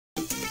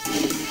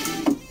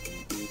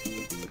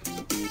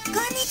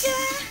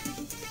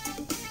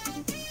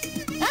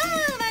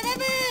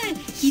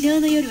昨日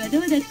の夜はど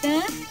うだった？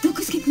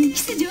六助君、キ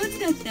ス上手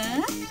だった？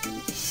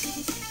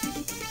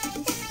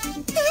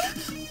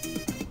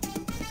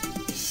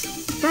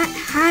 That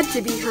had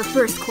to be her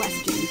first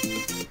question.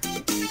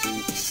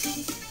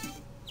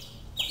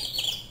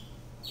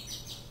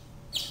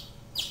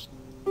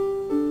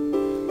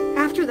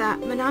 After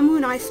that, Manamu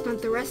and I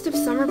spent the rest of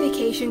summer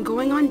vacation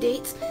going on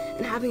dates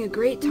and having a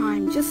great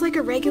time, just like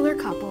a regular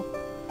couple.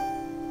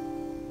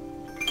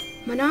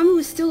 Manamu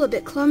is still a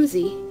bit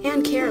clumsy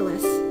and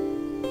careless.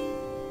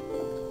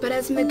 But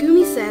as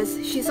Megumi says,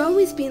 she's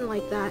always been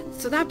like that,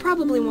 so that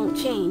probably won't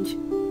change.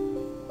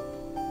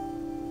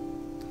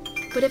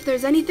 But if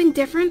there's anything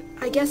different,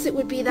 I guess it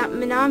would be that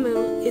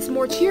Manamu is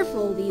more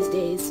cheerful these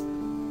days.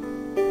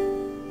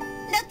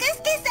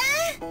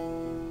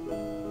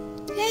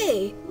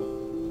 Hey!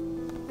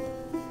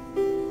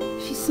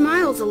 She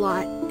smiles a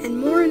lot, and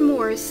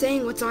more is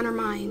saying what's on her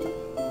mind.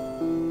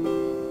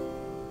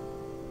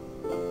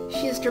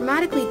 She is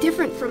dramatically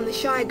different from the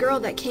shy girl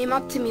that came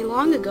up to me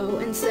long ago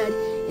and said,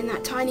 in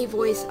that tiny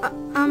voice,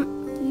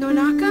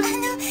 Nonaka?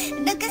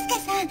 六助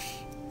さん、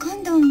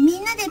今度み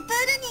んなでプール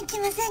に行き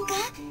ませんか？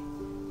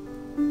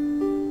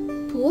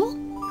 Pool?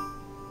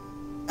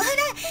 ほら、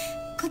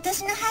今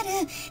年の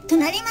春、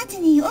隣町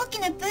に大き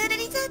なプール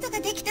リゾート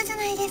ができたじゃ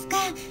ないですか。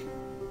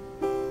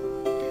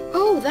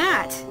 Oh,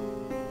 that!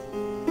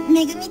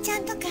 めぐみちゃ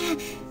んとか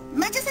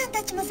魔女さん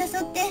たちも誘っ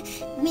て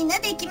みんな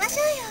で行きまし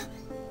ょうよ。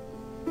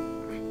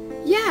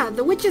 Yeah,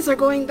 the witches are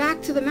going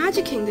back to the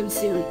Magic Kingdom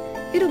soon.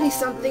 It'll be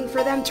something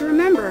for them to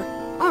remember.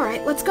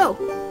 Alright, let's go.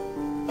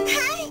 はい。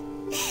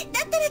だ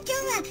ったら今日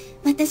は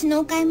私の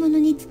お買い物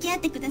に付き合っ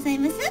てください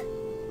ます？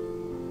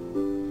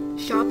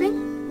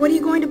 Shopping? What are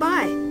you going to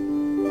buy?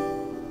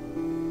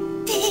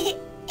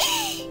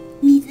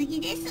 水着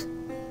です。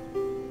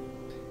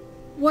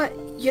 What,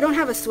 you don't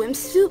have a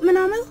swimsuit,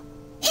 Manamu?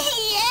 い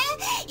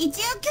え、一応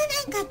去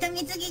年買った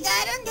水着が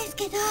あるんです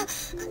けど、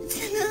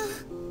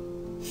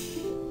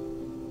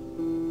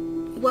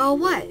Well,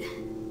 what?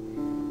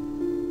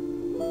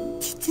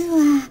 実は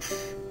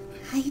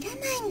入ら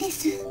ないんで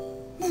す、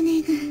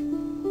胸が。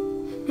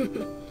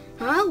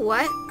Huh?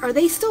 What? Are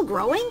they still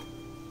growing?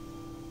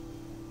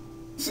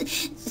 好きで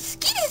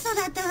育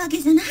ったわけ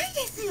じゃない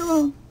です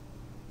よ。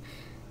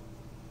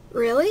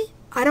 Really?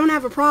 I don't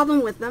have a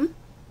problem with them.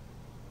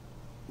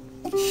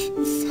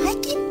 最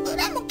近ブ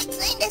ラもき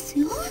ついんです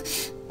よ。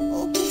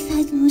大きいサ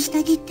イズの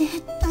下着って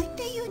大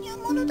抵輸入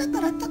物だ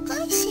から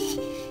高いし。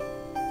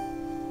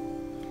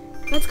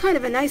 That's kind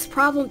of a nice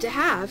problem to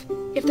have.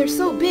 If they're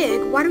so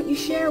big, why don't you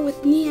share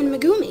with me and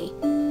Megumi?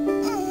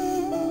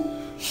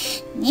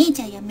 姉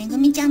ちゃんやめぐ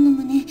みちゃんの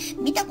胸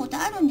見たこと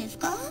あるんです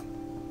か？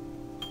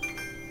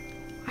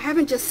 I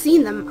haven't just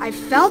seen them, I've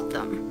felt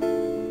them.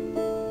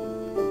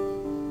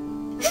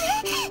 いつで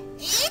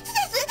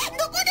す？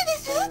どこでで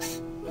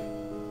す？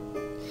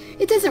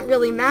 It doesn't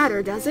really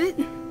matter, does it?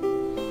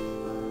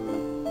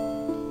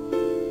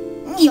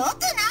 よくない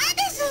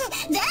です。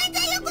全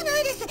然よくな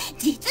いです。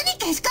実に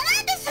けしから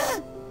んです。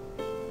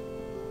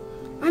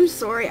 I'm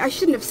sorry, I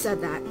shouldn't have said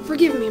that.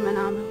 Forgive me,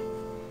 Manamu.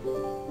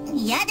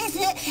 嫌です。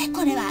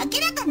これは明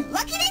らかな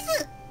浮気で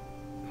す。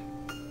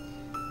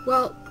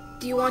 Well,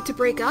 do you want to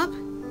break up?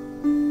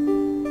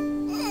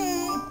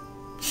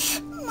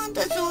 ま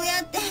たそう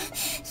やって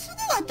す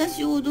ぐ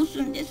私を脅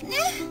すんですね。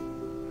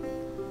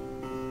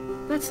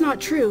 That's not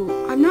true.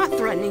 I'm not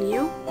threatening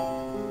you.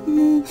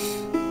 もう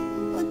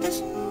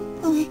私の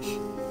おっぱい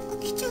飽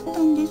きちゃった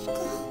んですか？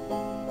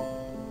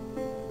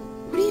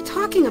 What are you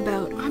talking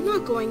about? I'm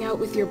not going out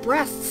with your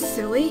breasts,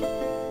 silly.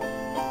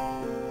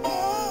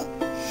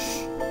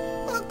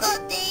 分かっ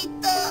てい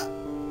た。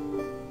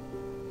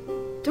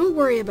 Don't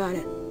worry about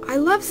it. I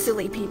love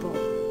silly people.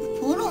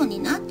 フォローに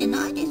なって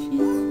ないですよ、そ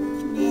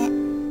れ。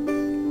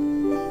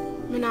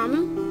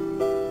 Manamu,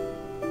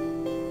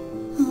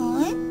 は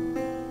い。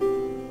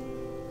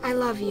 I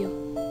love you.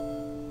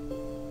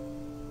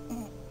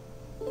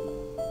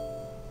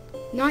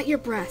 Not your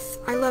breasts.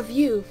 I love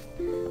you.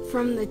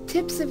 From the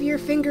tips of your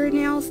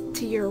fingernails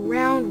to your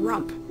round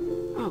rump.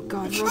 Oh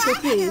God, Roko,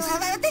 please.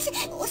 私、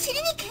お尻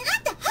に毛な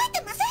んて生え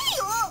てません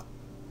よ。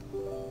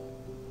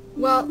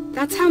 Well,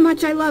 that's how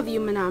much I love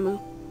you, Manamu.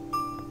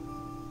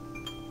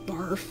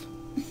 Barf.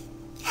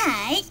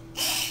 はい。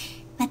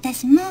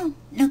私も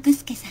六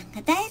助さん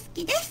が大好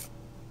きです。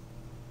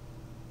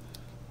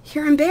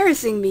 You're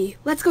embarrassing me.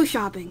 Let's go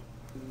shopping.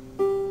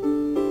 は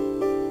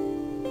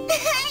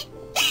い。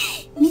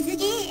水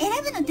着選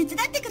ぶの手伝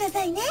ってくだ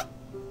さいね。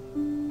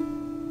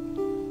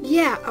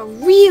 Yeah, a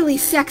really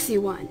sexy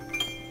one.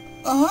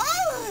 おお。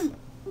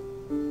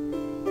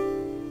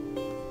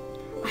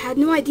 I had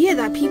no idea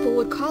that people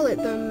would call it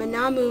the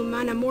Manamu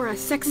Manamura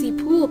Sexy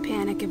Pool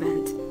Panic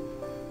event.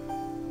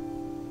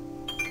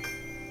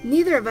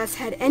 Neither of us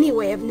had any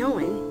way of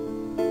knowing.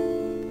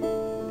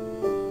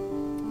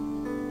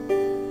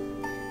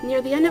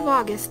 Near the end of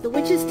August, the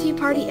witches' tea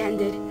party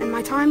ended, and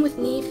my time with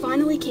Nee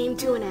finally came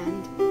to an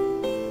end.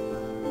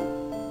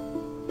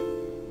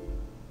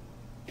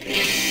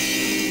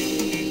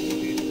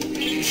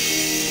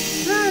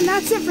 And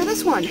that's it for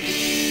this one.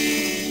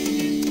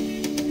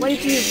 What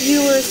did you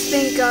viewers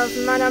think of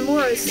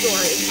Manamura's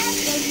story?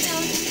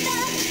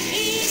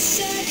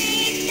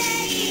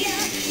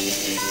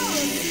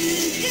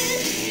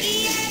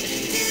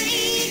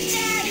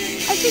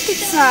 I think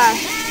it's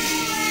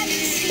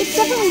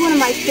definitely one of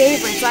my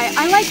favorites.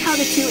 I like how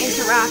the two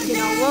interact, you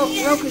know,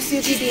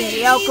 Rokusuki being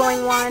the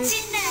outgoing one,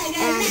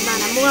 and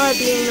Manamura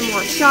being the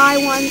more shy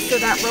one, so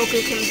that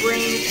Roku can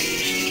bring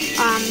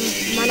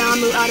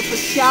Manamu out of her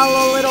shell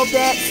a little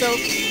bit. So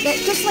that,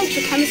 just like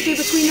the chemistry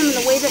between them and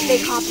the way that they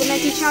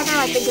complement each other,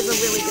 I think is a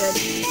really good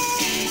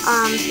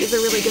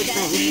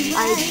thing.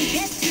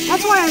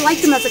 That's why I like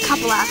them as a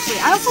couple, actually.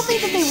 I also think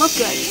that they look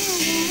good.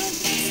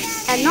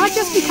 And not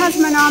just because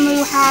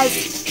Manamu has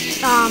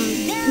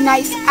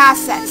nice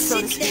assets, so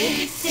to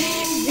speak,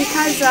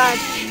 because I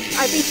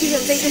think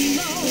they just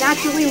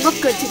naturally look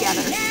good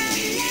together. Let's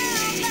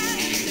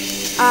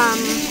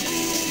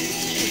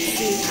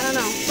see, I don't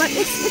know, but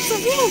it's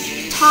a real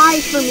tie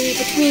for me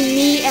between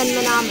me and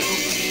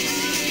Manamu.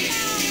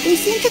 They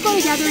seem to go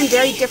together in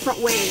very different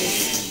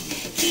ways,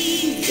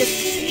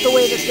 just the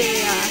way that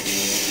they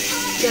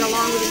get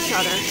along with each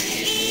other.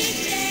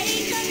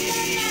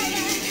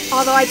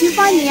 Although I do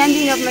find the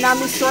ending of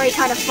Manamu's story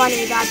kind of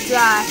funny, that,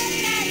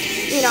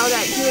 you know,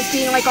 that he was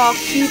being, like, all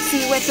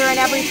cutesy with her and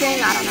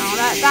everything. I don't know,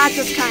 that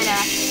just kind of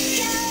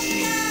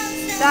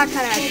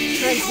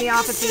turns me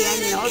off at the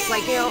end, you know. It's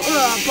like, you know,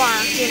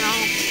 bark, you know,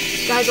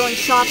 guy going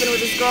shopping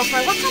with his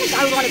girlfriend. What kind of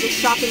guy would want to go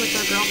shopping with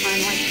their girlfriend?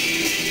 Like,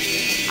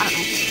 I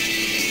don't know.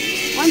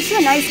 Well, I'm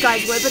sure nice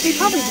guys would, but they'd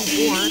probably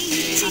be bored.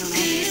 I don't know.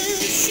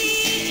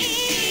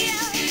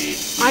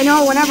 I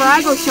know whenever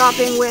I go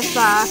shopping with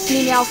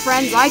female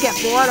friends, I get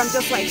bored. I'm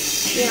just like,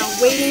 you know,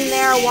 waiting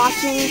there,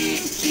 watching,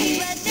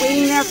 like,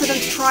 waiting there for them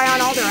to try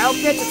on all their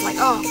outfits. It's like,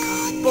 oh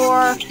god,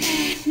 bore.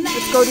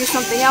 Let's go do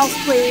something else,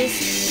 please.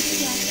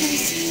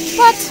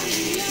 But,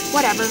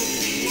 whatever.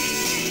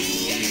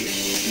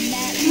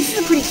 This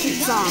is a pretty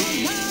cute song.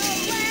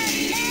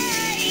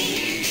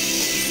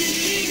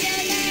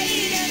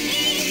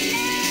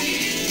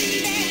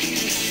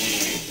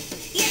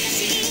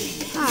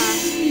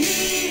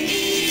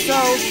 So,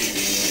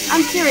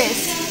 I'm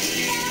curious,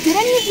 did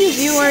any of you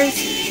viewers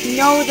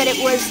know that it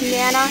was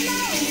Nana?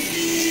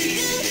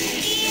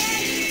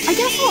 I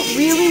guess what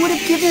really would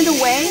have given it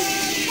away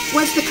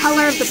was the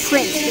color of the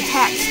print, the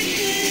text.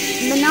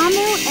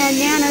 Manamu and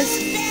Nana's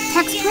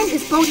text print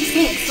is both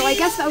pink, so I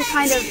guess that would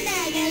kind of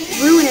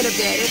ruin it a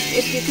bit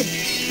if you could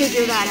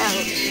figure that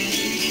out.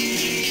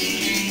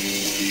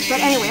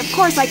 But anyway, of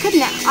course, I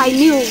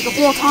knew the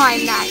whole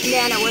time that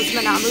Nana was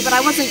Manamu, but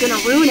I wasn't going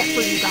to ruin it for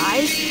you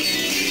guys.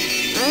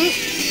 Right?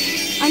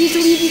 I need to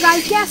leave you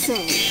guys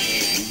guessing.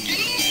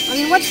 I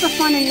mean, what's the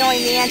fun in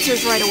knowing the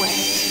answers right away?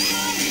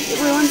 It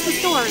ruins the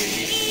story.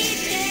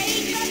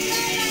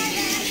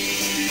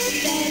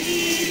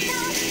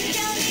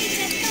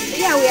 But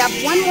yeah, we have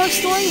one more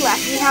story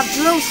left. We have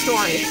Drill's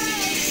story.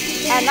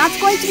 And that's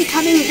going to be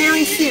coming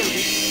very soon.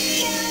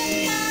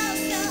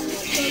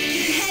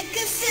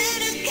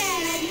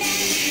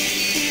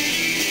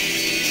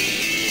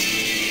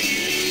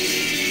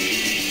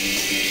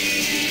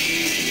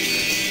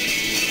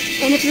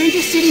 And if you're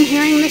interested in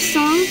hearing this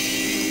song,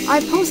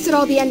 I've posted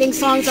all the ending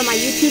songs on my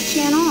YouTube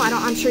channel.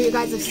 I'm sure you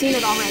guys have seen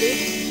it already.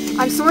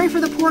 I'm sorry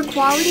for the poor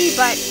quality,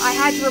 but I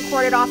had to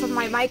record it off of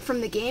my mic from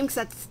the game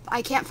because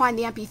I can't find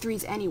the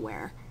MP3s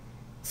anywhere.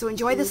 So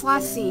enjoy this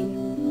last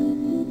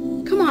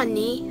scene. Come on,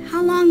 Nee.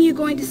 How long are you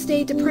going to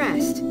stay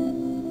depressed?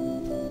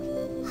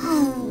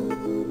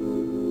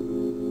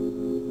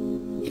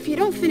 If you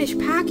don't finish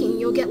packing,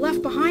 you'll get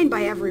left behind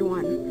by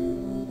everyone.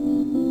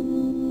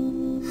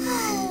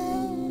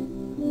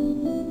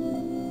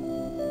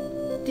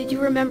 Did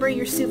you remember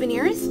your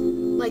souvenirs?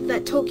 Like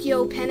that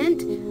Tokyo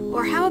pennant?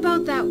 Or how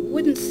about that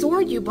wooden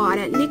sword you bought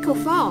at Nikko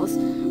Falls?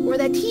 Or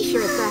that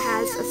t-shirt that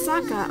has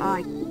Asaka... Oh,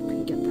 I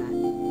couldn't get that.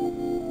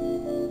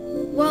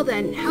 Well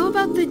then, how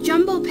about the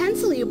jumbo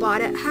pencil you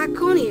bought at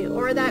Hakone?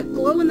 Or that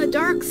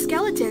glow-in-the-dark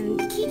skeleton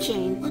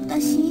keychain?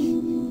 私、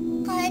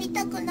帰り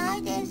たくな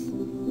いです。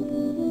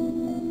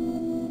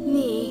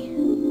Nee.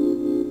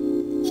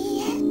 い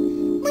いえ、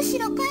むし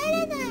ろ帰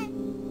れない。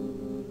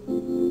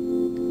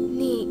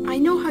I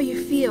know how you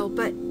feel,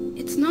 but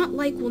it's not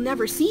like we'll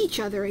never see each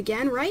other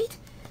again, right?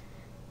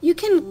 You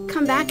can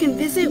come back and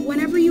visit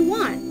whenever you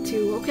want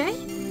to, okay? 違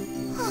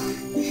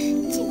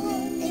う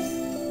んです。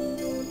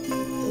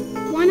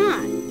Why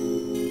not?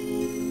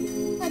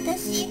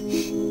 私、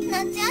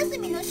夏休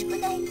みの宿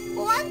題終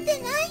わっ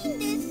てないん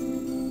です。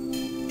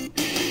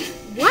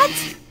What?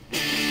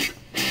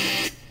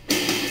 や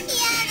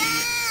だ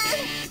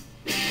ー。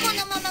こ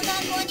のまま学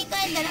校に帰っ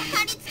たら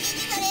貼り付けに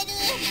される。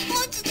文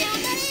字で打た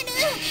れる。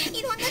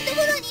いろんなとこ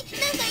ろに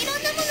なんかいろ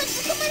んなもの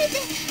突っ込まれて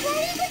悪い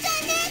子じゃ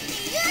ねって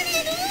言わ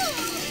れる。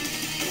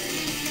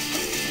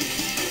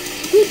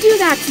Who do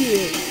that to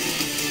you?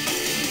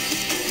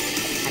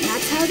 And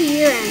that's how the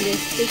year ended.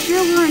 They sure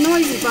were a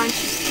noisy bunch,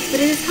 but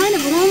it is kind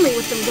of lonely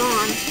with them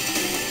gone.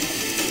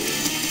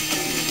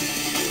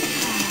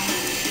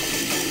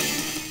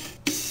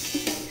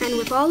 And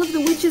with all of the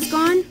witches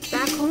gone,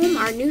 back home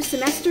our new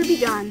semester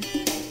begun.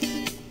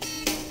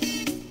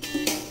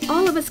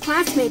 of us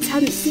classmates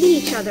hadn't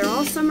seen each other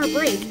all summer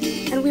break,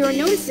 and we were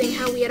noticing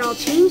how we had all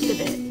changed a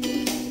bit.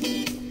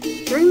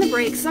 During the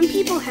break, some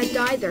people had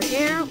dyed their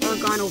hair or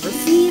gone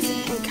overseas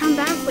and come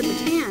back with a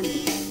tan.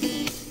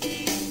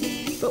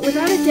 But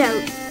without a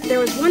doubt, there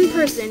was one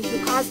person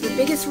who caused the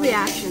biggest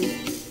reaction.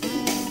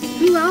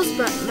 Who else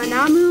but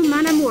Manamu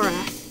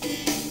Manamura?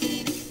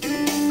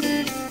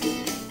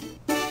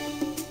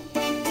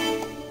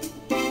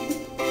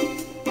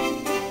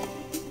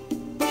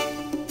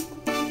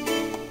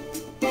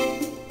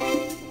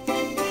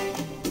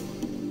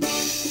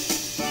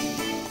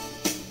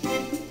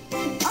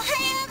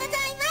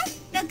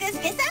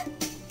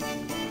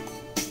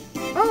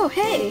 Oh,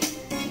 hey!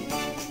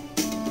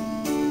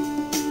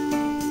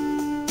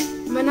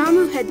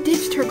 Manamu had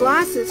ditched her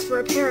glasses for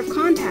a pair of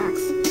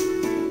contacts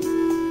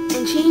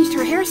and changed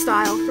her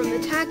hairstyle from the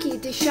tacky,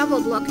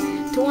 disheveled look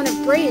to one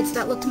of braids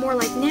that looked more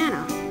like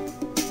Nana.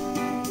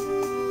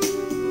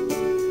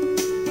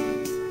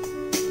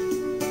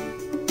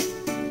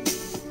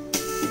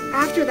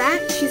 After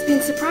that, she's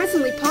been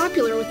surprisingly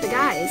popular with the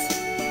guys.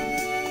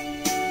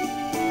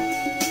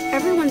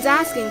 Everyone's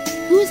asking,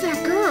 who is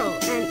that girl,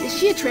 and is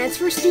she a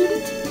transfer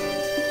student?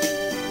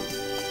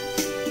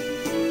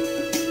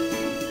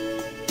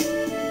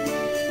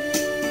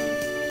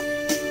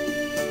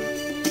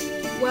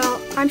 Well,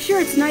 I'm sure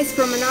it's nice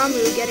for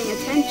Manamu getting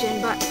attention,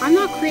 but I'm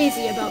not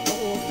crazy about the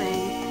whole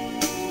thing.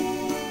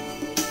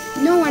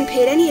 No one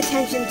paid any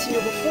attention to you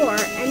before,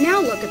 and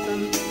now look at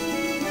them.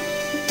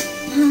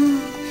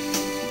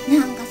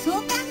 なんかそ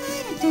う考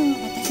えると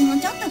私も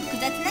ちょっと複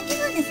雑な気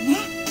分ですね。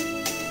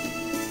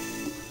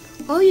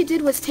 All you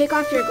did was take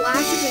off your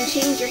glasses and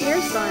change your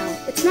hairstyle.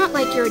 It's not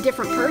like you're a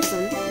different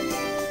person.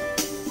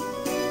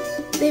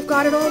 They've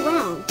got it all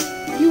wrong.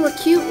 You were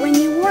cute when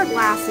you wore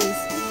glasses.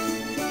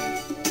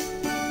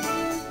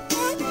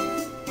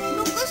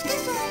 六助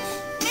さん、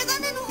メガ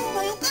ネの方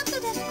が良かった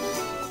ですか？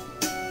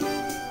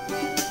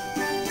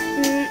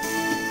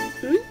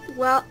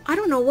 Well, I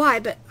don't know why,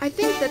 but I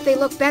think that they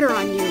look better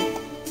on you.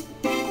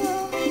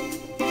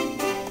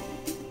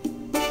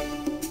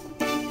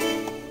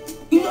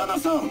 ナナ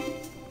さん。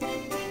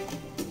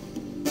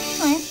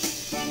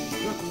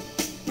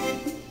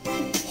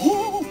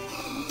ほ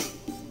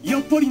う、や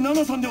っぱりナ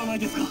ナさんではない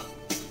ですか。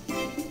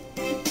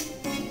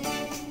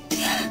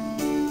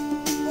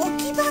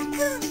沖場く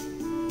ん。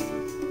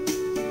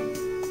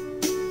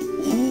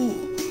お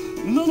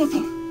お、ナナさん。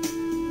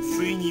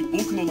ついに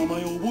僕の名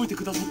前を覚えて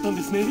くださったん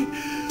ですね。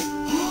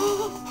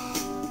は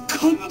あ、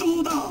感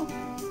動だ。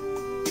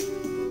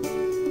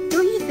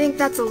Don't you think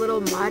that's a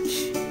little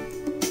much?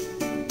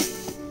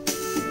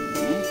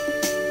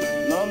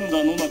 なん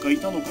だ野中い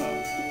たのか。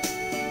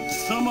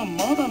貴様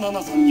まだナ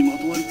ナさんにま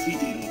とわりつい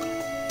ているのか。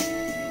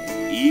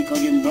いい加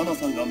減ナナ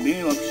さんが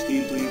迷惑して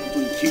いるということ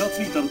に気がつ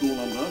いたらどう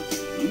なんだ。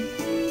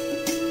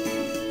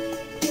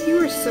You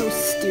are so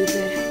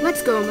stupid.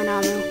 Let's go, Manamu.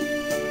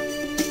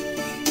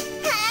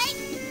 は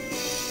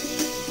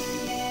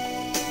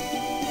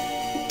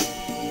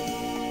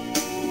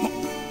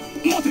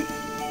い。待て、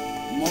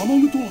マナ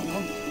ムとは何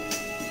だ。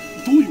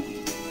どういうこ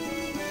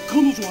と。彼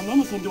女はナ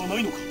ナさんではな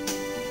いのか。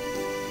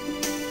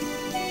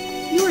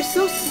You are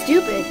so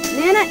stupid.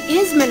 Nana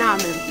is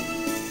Manamu.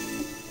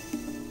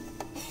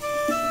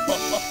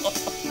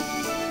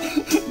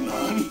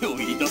 何を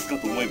言い出すか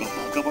と思えばバ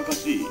カバカ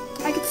しい。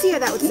 I could see how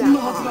that would そん sound な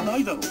はずが odd. な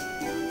いだろう。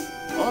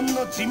あん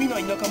な地味な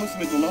田舎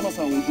娘とナナ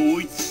さんを同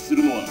一視す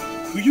るのは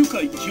不愉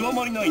快極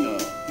まりないな。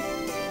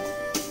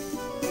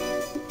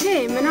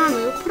 Hey,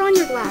 Manamu, put on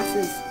your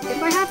glasses.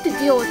 If I have to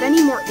deal with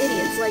any more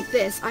idiots like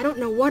this, I don't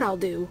know what I'll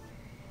do.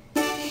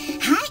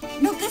 は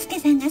い、六助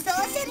さんがそう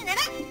おっしゃるな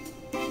ら。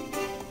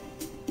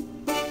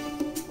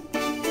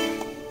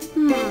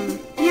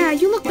Yeah,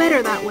 you look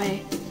better that way. はい、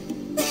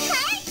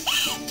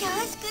恐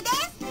縮で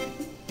す。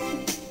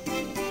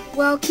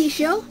 Well,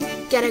 Kisho,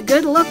 get a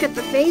good look at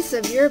the face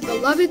of your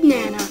beloved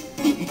Nana.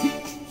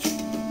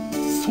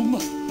 そんな、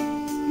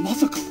ま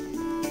さか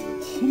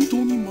本当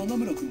に真名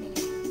村君なの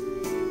か。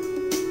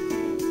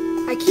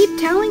 I keep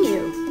telling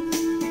you.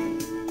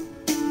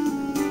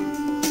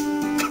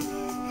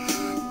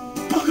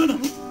 バカだ。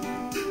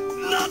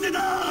なぜだ。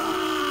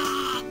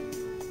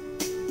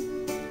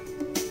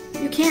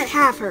 You can't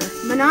have her.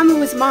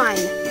 Manamu is mine.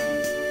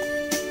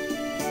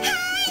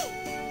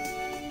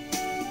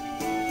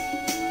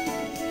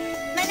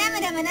 マナ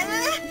ムラマナム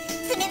は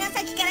爪の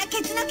先から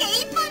ケツの毛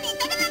一本に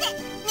至るまで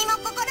身も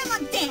心も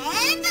全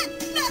部